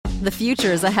The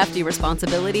future is a hefty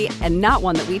responsibility and not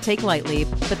one that we take lightly.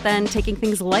 But then taking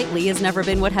things lightly has never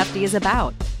been what Hefty is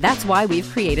about. That's why we've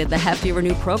created the Hefty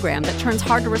Renew program that turns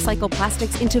hard-to-recycle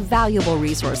plastics into valuable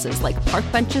resources like park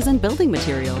benches and building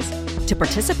materials. To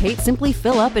participate, simply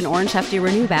fill up an orange Hefty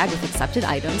Renew bag with accepted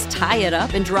items, tie it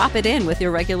up, and drop it in with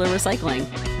your regular recycling.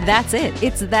 That's it.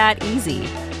 It's that easy.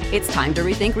 It's time to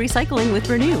rethink recycling with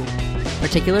Renew.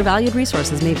 Particular valued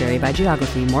resources may vary by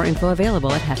geography. More info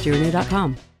available at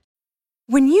heftyrenew.com.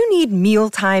 When you need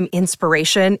mealtime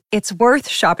inspiration, it's worth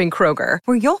shopping Kroger,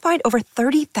 where you'll find over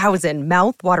 30,000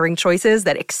 mouth-watering choices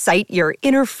that excite your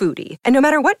inner foodie. And no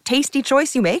matter what tasty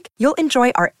choice you make, you'll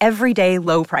enjoy our everyday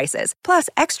low prices, plus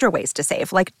extra ways to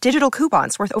save, like digital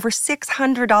coupons worth over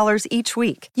 $600 each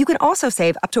week. You can also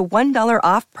save up to $1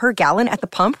 off per gallon at the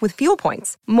pump with fuel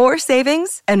points. More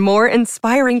savings and more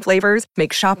inspiring flavors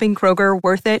make shopping Kroger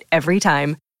worth it every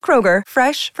time. Kroger,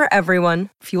 fresh for everyone.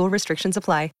 Fuel restrictions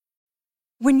apply.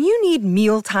 When you need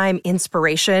mealtime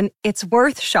inspiration, it's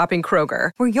worth shopping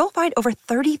Kroger, where you'll find over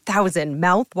 30,000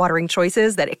 mouth-watering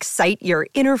choices that excite your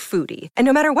inner foodie. And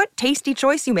no matter what tasty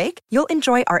choice you make, you'll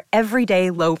enjoy our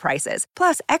everyday low prices,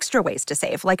 plus extra ways to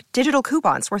save, like digital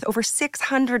coupons worth over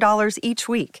 $600 each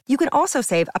week. You can also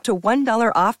save up to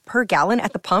 $1 off per gallon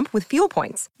at the pump with fuel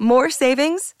points. More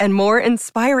savings and more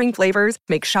inspiring flavors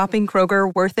make shopping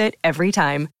Kroger worth it every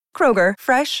time. Kroger,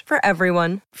 fresh for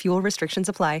everyone. Fuel restrictions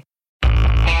apply.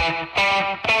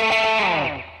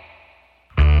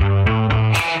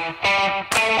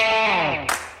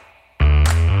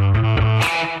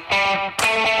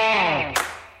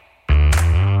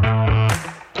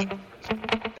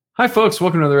 Hi, folks.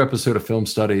 Welcome to another episode of Film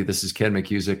Study. This is Ken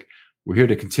McCusick. We're here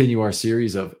to continue our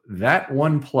series of That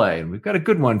One Play, and we've got a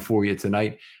good one for you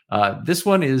tonight. This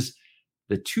one is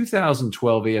the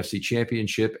 2012 AFC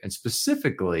Championship, and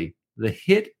specifically the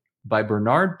hit by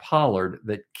Bernard Pollard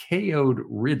that KO'd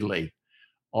Ridley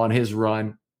on his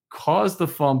run, caused the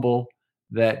fumble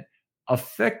that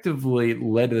effectively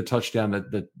led to the touchdown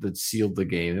that sealed the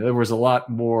game. There was a lot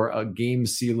more game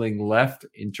sealing left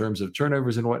in terms of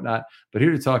turnovers and whatnot. But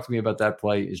here to talk to me about that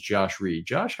play is Josh Reed.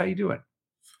 Josh, how you doing?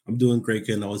 I'm doing great,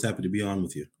 Ken. Always happy to be on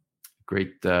with you.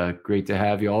 Great to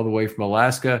have you all the way from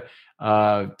Alaska.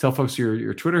 Tell folks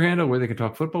your Twitter handle where they can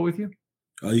talk football with you.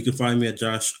 You can find me at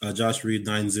Josh Reed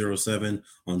 907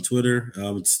 on Twitter.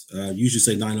 It's usually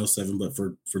say 907, but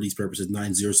for these purposes,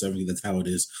 907. That's how it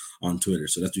is on Twitter.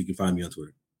 So that's where you can find me on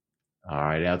Twitter. All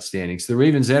right, outstanding. So the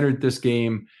Ravens entered this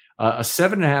game a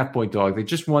 7.5-point dog. They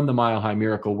just won the Mile High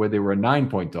Miracle, where they were a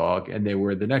 9-point dog, and they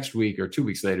were the next week or 2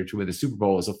 weeks later to win the Super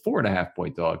Bowl as a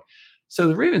 4.5-point dog. So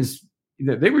the Ravens,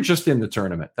 they were just in the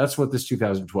tournament. That's what this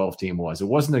 2012 team was. It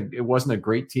wasn't a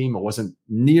great team. It wasn't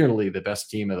nearly the best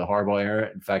team of the Harbaugh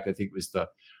era. In fact, I think it was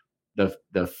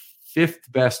the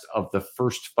fifth best of the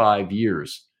first 5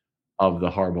 years of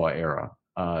the Harbaugh era.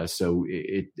 So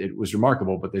it was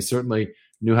remarkable, but they certainly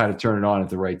knew how to turn it on at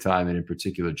the right time, and in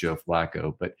particular, Joe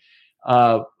Flacco. But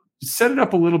set it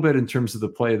up a little bit in terms of the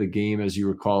play of the game, as you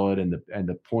recall it, and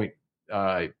the point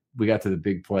we got to the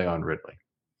big play on Ridley.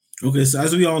 Okay, so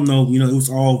as we all know, it was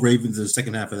all Ravens in the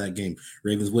second half of that game.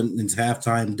 Ravens went into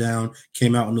halftime down,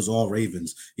 came out, and it was all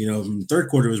Ravens. In the third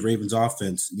quarter, it was Ravens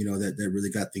offense, that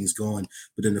really got things going.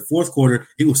 But in the fourth quarter,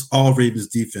 it was all Ravens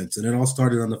defense. And it all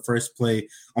started on the first play,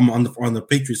 on the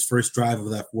Patriots' first drive of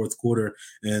that fourth quarter.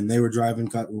 And they were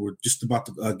were just about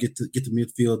to get to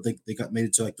midfield. They made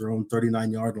it to like their own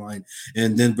 39-yard line.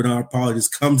 And then Bernard Pollard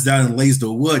just comes down and lays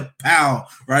the wood, pow,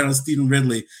 right on Stephen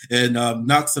Ridley, and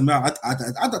knocks him out. I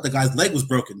thought the guy's leg was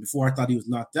broken before I thought he was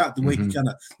knocked out. The way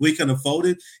he kind of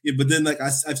folded. Yeah, but then I've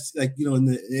in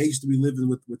the age that we live in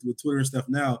with Twitter and stuff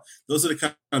now, those are the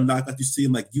kind of knockouts you see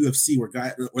in like UFC where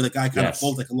the guy kind of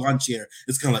folds like a lawn chair.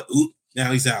 It's kind of like, oop,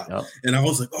 now he's out. Yep. And I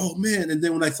was like, oh man. And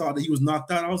then when I saw that he was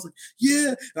knocked out, I was like,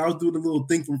 yeah. And I was doing a little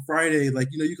thing from Friday,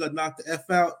 you got knocked the F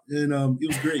out, and it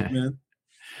was great, man.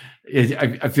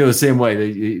 I feel the same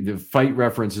way. The fight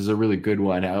reference is a really good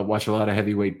one. I watch a lot of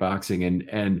heavyweight boxing,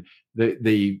 and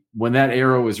the when that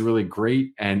era was really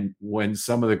great, and when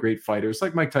some of the great fighters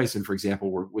like Mike Tyson, for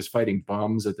example, was fighting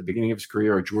bums at the beginning of his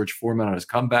career, or George Foreman on his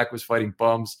comeback was fighting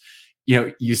bums.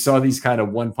 You saw these kind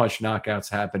of one-punch knockouts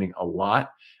happening a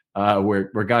lot,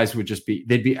 where guys would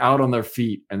they'd be out on their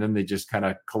feet, and then they just kind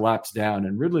of collapse down.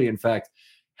 And Ridley, in fact,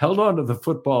 held on to the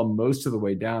football most of the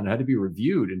way down. It had to be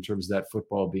reviewed in terms of that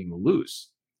football being loose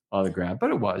on the ground,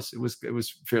 but it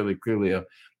was fairly clearly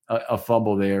a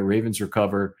fumble there. Ravens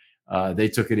recover. They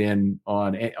took it in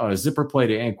on a zipper play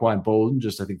to Anquan Bolden,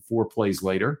 just I think 4 plays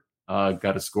later.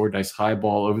 Got a score, nice high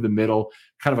ball over the middle,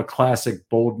 kind of a classic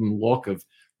Bolden look of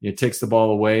takes the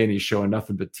ball away and he's showing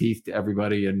nothing but teeth to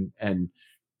everybody and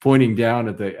pointing down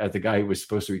at the guy who was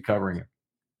supposed to be covering him.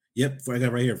 Yep, I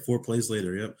got right here 4 plays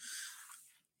later. Yep.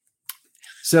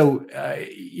 So,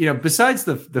 besides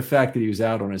the fact that he was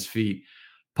out on his feet,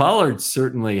 Pollard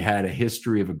certainly had a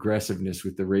history of aggressiveness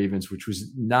with the Ravens, which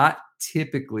was not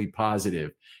typically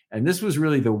positive. And this was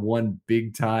really the one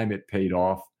big time it paid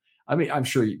off. I mean, I'm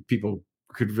sure people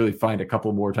could really find a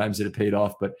couple more times that it paid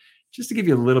off, but just to give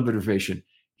you a little bit of information,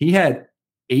 he had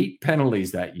 8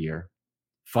 penalties that year,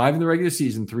 5 in the regular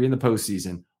season, 3 in the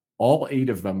postseason. All 8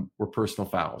 of them were personal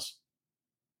fouls.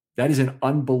 That is an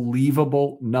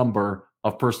unbelievable number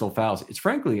of personal fouls. It's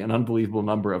frankly an unbelievable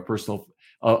number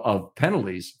of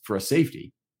penalties for a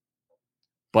safety,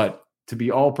 but to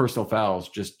be all personal fouls,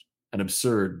 just an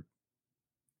absurd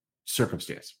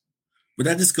circumstance. But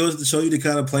that just goes to show you the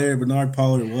kind of player Bernard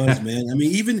Pollard was, man. I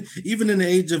mean, even in the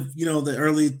age of, the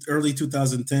early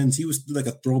 2010s, he was like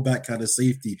a throwback kind of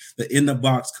safety, the in the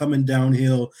box coming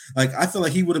downhill. Like, I feel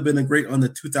like he would have been a great on the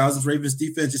 2000s Ravens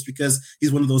defense just because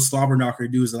he's one of those slobber knocker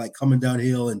dudes that like coming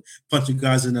downhill and punching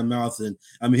guys in the mouth. And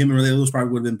I mean, him and Ray Lewis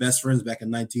probably would have been best friends back in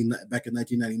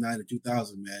 1999 or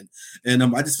 2000, man. And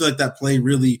I just feel like that play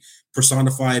really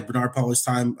personified Bernard Pollard's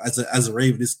time as a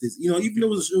Raven. Even though it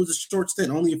was a short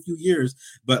stint, only a few years,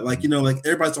 but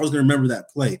everybody's always gonna remember that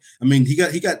play. I mean, he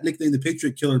got nicknamed the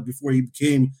Patriot Killer before he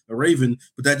became a Raven,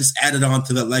 but that just added on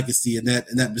to that legacy and that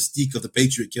mystique of the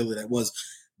Patriot Killer that was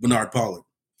Bernard Pollard.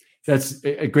 That's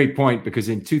a great point, because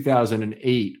in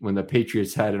 2008, when the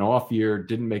Patriots had an off year,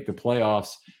 didn't make the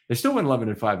playoffs, they still went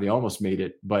 11-5. They almost made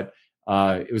it, but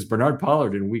it was Bernard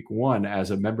Pollard in week 1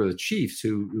 as a member of the Chiefs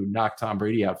who knocked Tom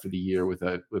Brady out for the year with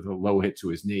a low hit to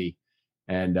his knee.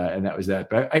 And that was that.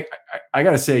 But I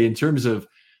got to say, in terms of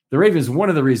the Ravens, one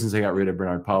of the reasons they got rid of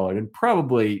Bernard Pollard, and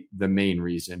probably the main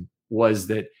reason, was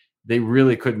that they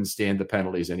really couldn't stand the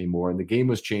penalties anymore. And the game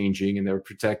was changing and they were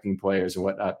protecting players and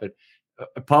whatnot. But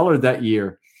Pollard that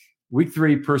year, week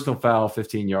 3, personal foul,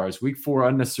 15 yards. Week 4,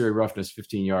 unnecessary roughness,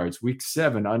 15 yards. Week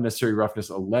 7, unnecessary roughness,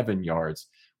 11 yards.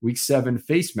 Week 7,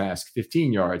 face mask,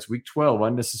 15 yards. Week 12,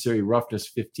 unnecessary roughness,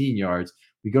 15 yards.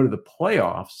 We go to the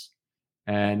playoffs,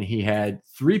 and he had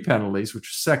 3 penalties, which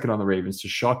was second on the Ravens to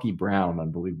Shockey Brown,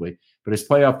 unbelievably. But his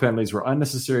playoff penalties were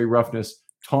unnecessary roughness,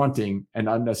 taunting, and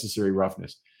unnecessary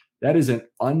roughness. That is an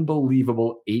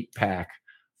unbelievable 8-pack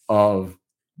of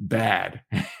bad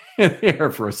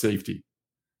there for a safety.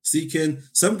 See, Ken,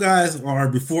 some guys are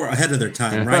ahead of their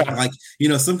time, right? Like,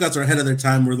 some guys are ahead of their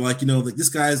time. We're like, like this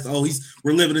guy's,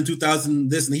 we're living in 2000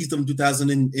 this, and he's living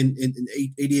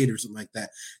 2088 or something like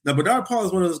that. Now, Bernard Pollard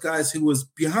is one of those guys who was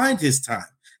behind his time.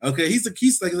 Okay, he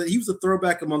was a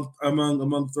throwback among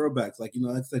throwbacks. Like,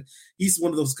 like I said, he's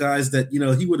one of those guys that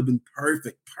he would have been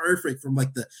perfect from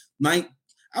like the night.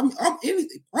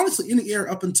 Honestly, in the era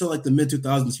up until like the mid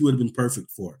 2000s, he would have been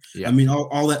perfect for. Yeah. I mean,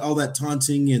 all that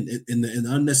taunting and the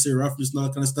unnecessary roughness and all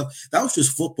that kind of stuff. That was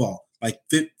just football, like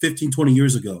 15, 20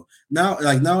 years ago. Now,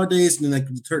 like nowadays, and like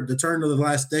the turn of the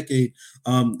last decade,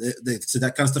 so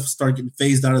that kind of stuff started getting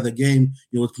phased out of the game.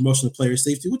 With promotion of player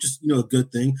safety, which is a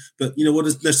good thing. But what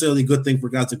is necessarily a good thing for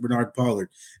guys like Bernard Pollard?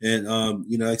 And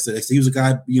like I said, he was a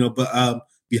guy, but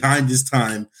behind his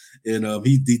time. And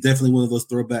he definitely one of those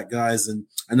throwback guys. And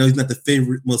I know he's not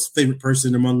the most favorite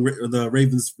person among the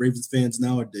Ravens fans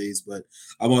nowadays, but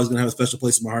I'm always going to have a special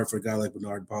place in my heart for a guy like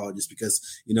Bernard Pollard, just because,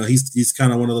 he's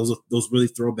kind of one of those really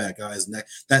throwback guys. And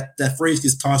that phrase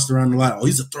gets tossed around a lot. Oh,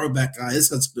 he's a throwback guy.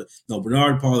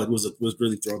 Bernard Pollard was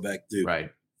really throwback too. Right.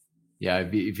 Yeah,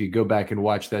 if you go back and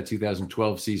watch that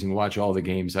 2012 season, watch all the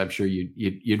games, I'm sure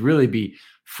you'd really be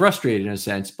frustrated in a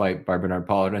sense by Bernard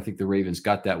Pollard. I think the Ravens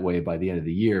got that way by the end of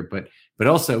the year, but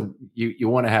also you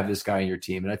want to have this guy on your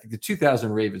team, and I think the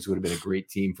 2000 Ravens would have been a great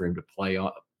team for him to play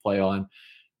on.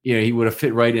 He would have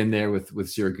fit right in there with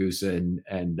Siragusa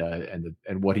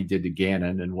and what he did to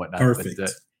Gannon and whatnot. Perfect.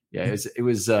 But, it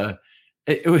was.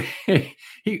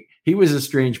 He was a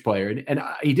strange player, and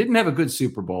he didn't have a good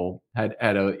Super Bowl. Had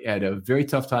a very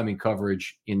tough time in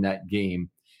coverage in that game,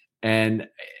 and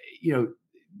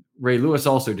Ray Lewis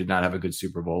also did not have a good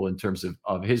Super Bowl in terms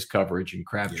of his coverage. And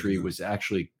Crabtree was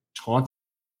actually taunted.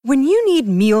 When you need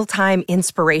mealtime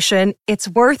inspiration, it's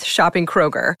worth shopping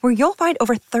Kroger, where you'll find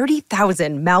over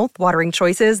 30,000 mouth-watering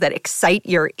choices that excite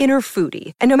your inner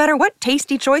foodie. And no matter what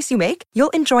tasty choice you make,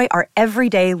 you'll enjoy our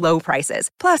everyday low prices,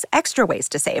 plus extra ways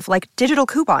to save, like digital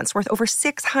coupons worth over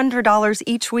 $600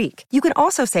 each week. You can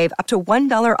also save up to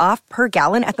 $1 off per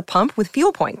gallon at the pump with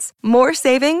fuel points. More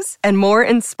savings and more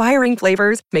inspiring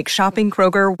flavors make shopping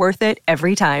Kroger worth it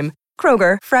every time.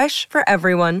 Kroger, fresh for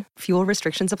everyone. Fuel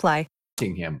restrictions apply.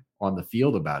 Him on the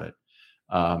field about it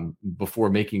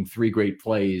before making 3 great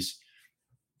plays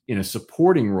in a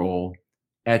supporting role.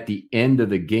 at the end of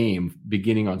the game,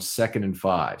 beginning on 2nd and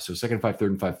 5. So 2nd and 5, 3rd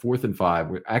and 5, 4th and 5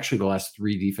 were actually the last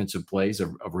 3 defensive plays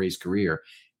of Ray's career.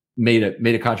 Made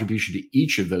a contribution to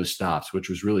each of those stops, which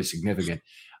was really significant,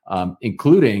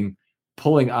 including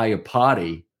pulling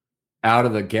Iupati out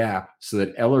of the gap so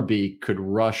that Ellerbe could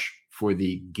rush for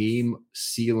the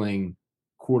game-sealing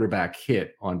quarterback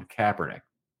hit on Kaepernick.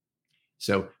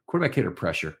 So quarterback hit or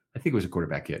pressure? I think it was a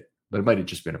quarterback hit, but it might have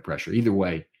just been a pressure. Either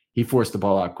way, he forced the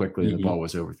ball out quickly and the ball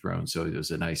was overthrown. So it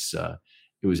was a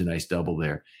nice double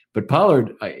there. But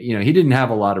Pollard, he didn't have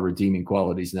a lot of redeeming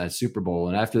qualities in that Super Bowl.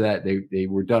 And after that, they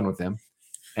were done with him.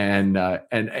 And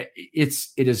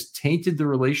it has tainted the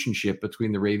relationship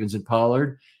between the Ravens and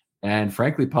Pollard. And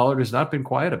frankly, Pollard has not been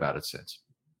quiet about it since.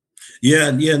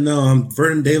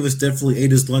 Vernon Davis definitely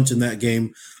ate his lunch in that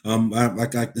game.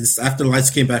 After the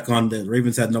lights came back on, the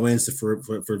Ravens had no answer for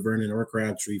Vernon or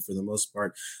Crabtree for the most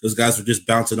part. Those guys were just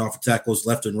bouncing off of tackles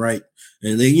left and right,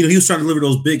 and he was trying to deliver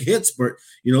those big hits, but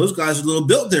those guys are a little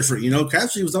built different.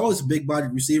 Crabtree was always a big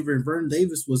bodied receiver, and Vernon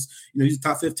Davis was he's a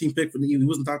top 15 pick he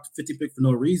wasn't top 15 pick for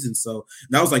no reason. So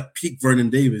that was like peak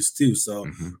Vernon Davis too. So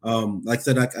like I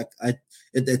said,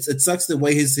 it sucks the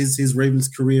way his Ravens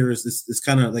career is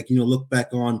kind of like look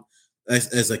back on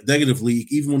as like negatively,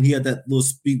 even when he had that little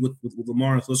speak with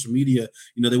Lamar on social media.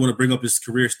 They want to bring up his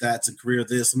career stats and career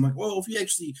this. I'm like, well, if he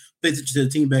actually paid attention to the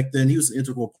team back then, he was an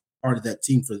integral part of that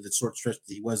team for the short stretch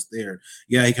that he was there.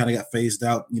 Yeah, he kind of got phased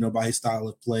out, by his style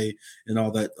of play and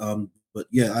all that. But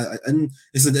yeah,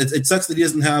 it sucks that he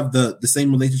doesn't have the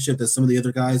same relationship that some of the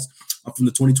other guys from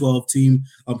the 2012 team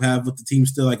have with the team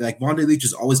still. Like Vontae Leach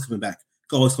is always coming back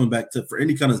for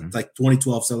any kind of like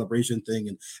 2012 celebration thing,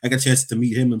 and I got a chance to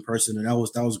meet him in person, and that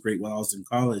was great while I was in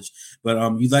college. But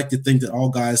you'd like to think that all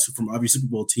guys from every Super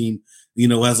Bowl team,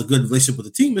 has a good relationship with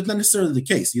the team, but not necessarily the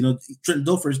case. Trent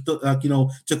Dilfer, took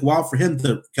a while for him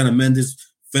to kind of mend his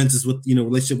fences with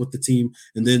relationship with the team,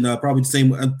 and then probably the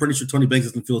same. I'm pretty sure Tony Banks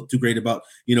doesn't feel too great about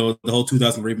the whole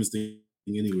 2000 Ravens thing,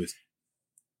 anyways.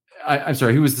 I'm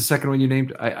sorry. Who was the second one you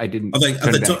named? I didn't.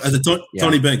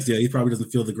 Tony Banks. Yeah, he probably doesn't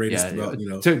feel the greatest about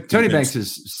Tony Banks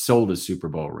has sold a Super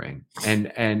Bowl ring,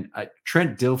 and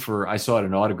Trent Dilfer. I saw at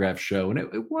an autograph show, and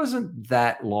it wasn't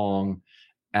that long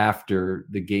after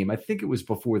the game. I think it was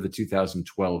before the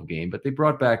 2012 game, but they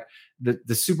brought back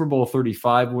the Super Bowl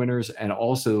 35 winners and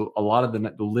also a lot of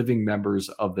the living members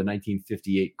of the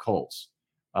 1958 Colts.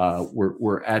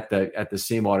 Were at the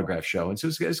same autograph show. And so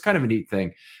it's kind of a neat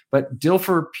thing. But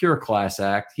Dilfer, pure class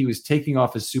act. He was taking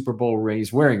off his Super Bowl ring.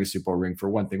 He's wearing a Super Bowl ring for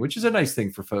one thing, which is a nice thing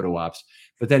for photo ops.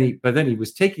 But then he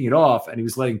was taking it off and he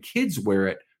was letting kids wear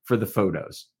it for the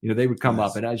photos. They would come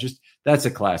up, and that's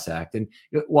a class act. And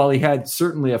while he had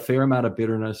certainly a fair amount of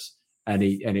bitterness, and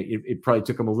it probably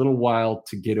took him a little while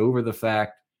to get over the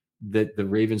fact that the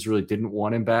Ravens really didn't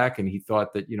want him back. And he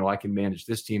thought that, I can manage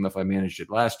this team if I managed it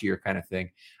last year kind of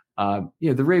thing.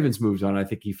 The Ravens moved on. I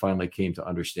think he finally came to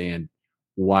understand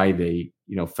why they,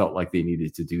 felt like they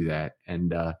needed to do that.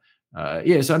 And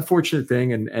it's an unfortunate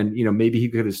thing. And maybe he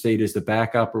could have stayed as the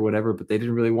backup or whatever, but they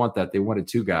didn't really want that. They wanted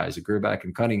 2 guys, Gerback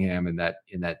and Cunningham in that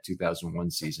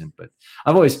 2001 season. But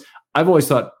I've always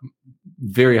thought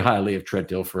very highly of Trent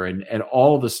Dilfer and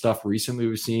all the stuff recently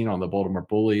we've seen on the Baltimore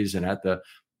Bullies and at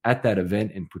that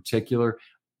event in particular.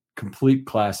 Complete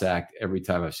class act every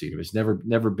time I've seen him. It's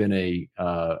never been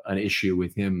an issue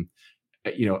with him,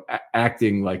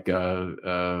 acting like he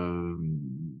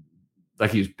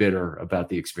was bitter about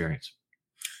the experience.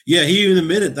 Yeah, he even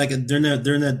admitted during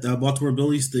that Baltimore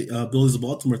Billies of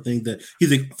Baltimore thing that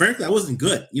he's like, frankly, I wasn't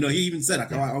good. He even said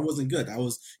I wasn't good. I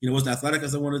was wasn't athletic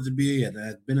as I wanted to be, and I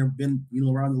had been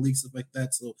around the league, stuff like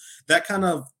that. So that kind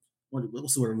of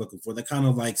what's the word I'm looking for? That kind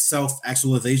of like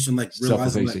self-actualization, like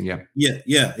realizing,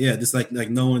 just like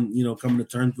knowing, coming to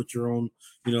terms with your own,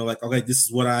 okay, this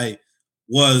is what I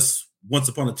was once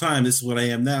upon a time. This is what I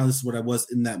am now. This is what I was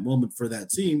in that moment for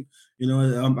that team.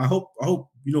 I hope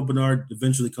Bernard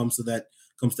eventually comes to that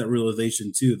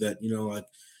realization too. That like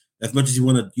as much as you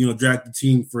want to drag the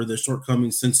team for their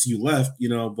shortcomings since you left,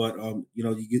 but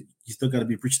you still got to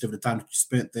be appreciative of the time that you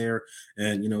spent there,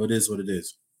 and it is what it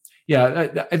is. Yeah,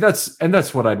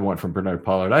 that's what I'd want from Bernard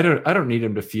Pollard. I don't need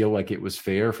him to feel like it was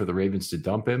fair for the Ravens to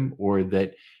dump him, or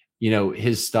that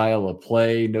his style of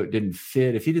play didn't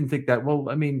fit. If he didn't think that, well,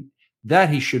 I mean,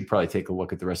 that he should probably take a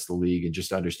look at the rest of the league and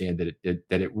just understand that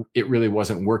it really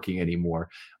wasn't working anymore.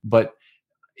 But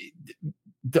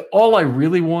all I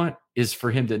really want is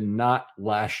for him to not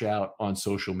lash out on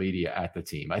social media at the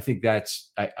team. I think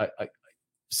that's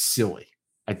silly.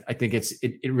 I think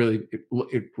it really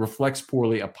reflects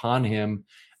poorly upon him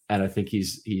And I think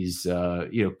he's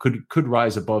could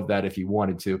rise above that if he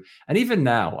wanted to. And even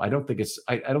now, I don't think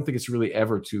it's really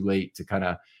ever too late to kind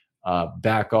of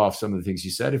back off some of the things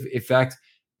you said. If in fact,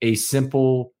 a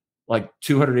simple like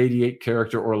 288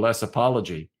 character or less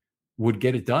apology would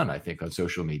get it done, I think, on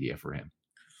social media for him.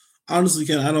 Honestly,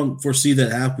 Ken, I don't foresee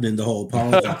that happening, the whole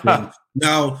apology thing.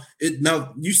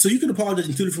 You can apologize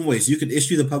in two different ways. You could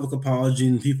issue the public apology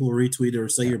and people will retweet it or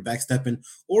say you're backstepping,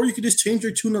 or you could just change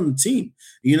your tune on the team.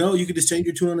 You could just change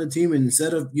your tune on the team, and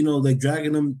instead of like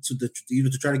dragging them to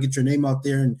try to get your name out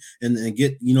there and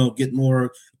get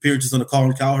more appearances on the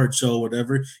Colin Cowherd show or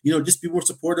whatever, just be more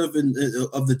supportive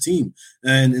of the team.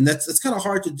 And that's kind of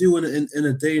hard to do in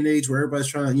a day and age where everybody's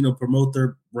trying to promote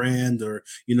their brand or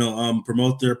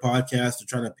promote their podcast or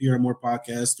trying to appear on more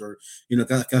podcasts or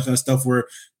that kind of stuff where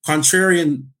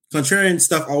contrarian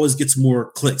stuff always gets more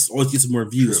clicks, always gets more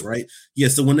views. True. Right? Yeah.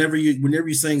 So whenever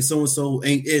you're saying so and so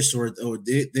ain't ish or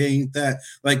they ain't that,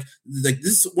 like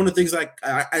this is one of the things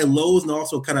I loathe and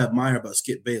also kind of admire about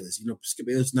Skip Bayless. Skip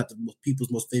Bayless is not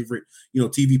people's most favorite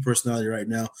TV personality right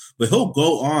now, but he'll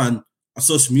go on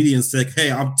social media and say,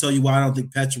 "Hey, I'll tell you why I don't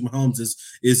think Patrick Mahomes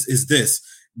is this."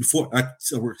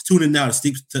 So we're tuning now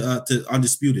to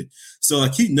Undisputed. So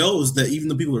he knows that even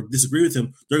though people disagree with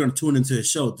him, they're going to tune into his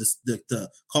show to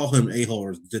call him a-hole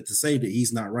or to say that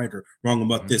he's not right or wrong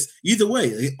about this. Either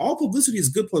way, all publicity is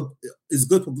good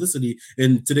publicity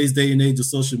in today's day and age of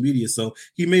social media. So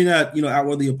he may not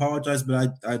outwardly apologize,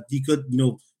 but he could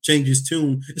change his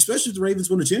tune, especially if the Ravens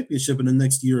win a championship in the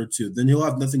next year or two. Then he'll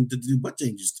have nothing to do but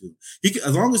change his tune.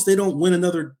 As long as they don't win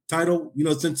another title,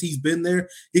 since he's been there,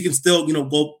 he can still,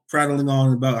 go prattling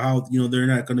on about how, they're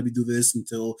not going to do this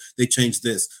until they change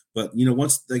this. But,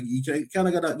 once you kind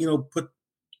of got to,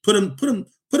 put him,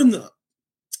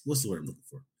 what's the word I'm looking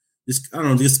for? Just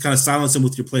kind of silence him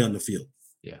with your play on the field.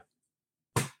 Yeah.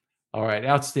 All right.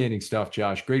 Outstanding stuff,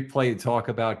 Josh. Great play to talk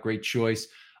about. Great choice.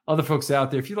 Other folks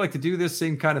out there, if you'd like to do this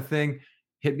same kind of thing,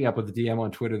 hit me up with the DM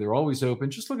on Twitter. They're always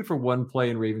open. Just looking for one play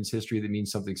in Ravens history that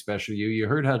means something special to you. You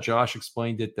heard how Josh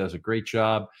explained it. Does a great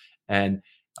job. And,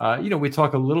 we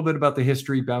talk a little bit about the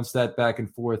history, bounce that back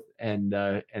and forth, and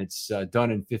it's done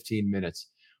in 15 minutes.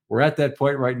 We're at that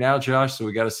point right now, Josh, so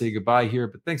we got to say goodbye here.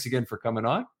 But thanks again for coming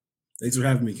on. Thanks for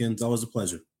having me, Ken. It's always a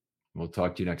pleasure. We'll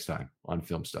talk to you next time on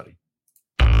Film Study.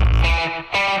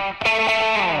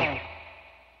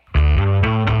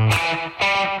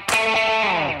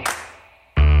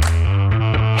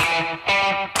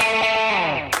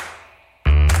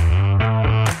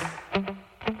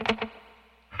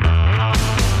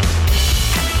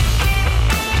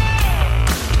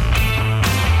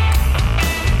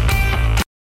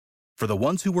 For the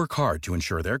ones who work hard to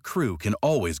ensure their crew can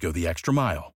always go the extra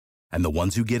mile, and the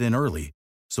ones who get in early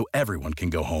so everyone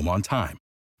can go home on time,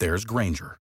 there's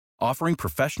Grainger, offering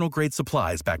professional-grade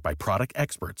supplies backed by product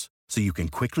experts so you can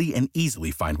quickly and easily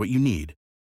find what you need.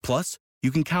 Plus, you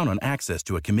can count on access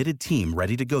to a committed team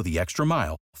ready to go the extra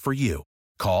mile for you.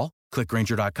 Call, click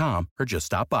Grainger.com, or just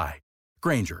stop by.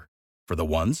 Grainger, for the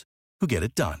ones who get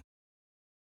it done.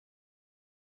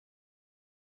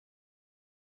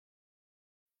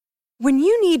 When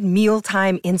you need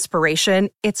mealtime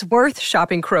inspiration, it's worth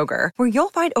shopping Kroger, where you'll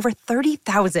find over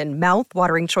 30,000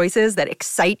 mouth-watering choices that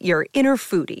excite your inner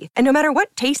foodie. And no matter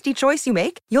what tasty choice you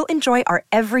make, you'll enjoy our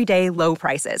everyday low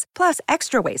prices, plus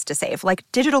extra ways to save, like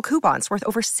digital coupons worth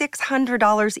over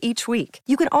 $600 each week.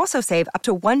 You can also save up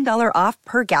to $1 off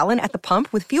per gallon at the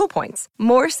pump with fuel points.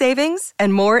 More savings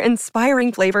and more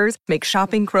inspiring flavors make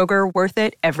shopping Kroger worth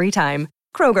it every time.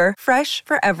 Kroger, fresh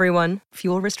for everyone.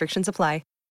 Fuel restrictions apply.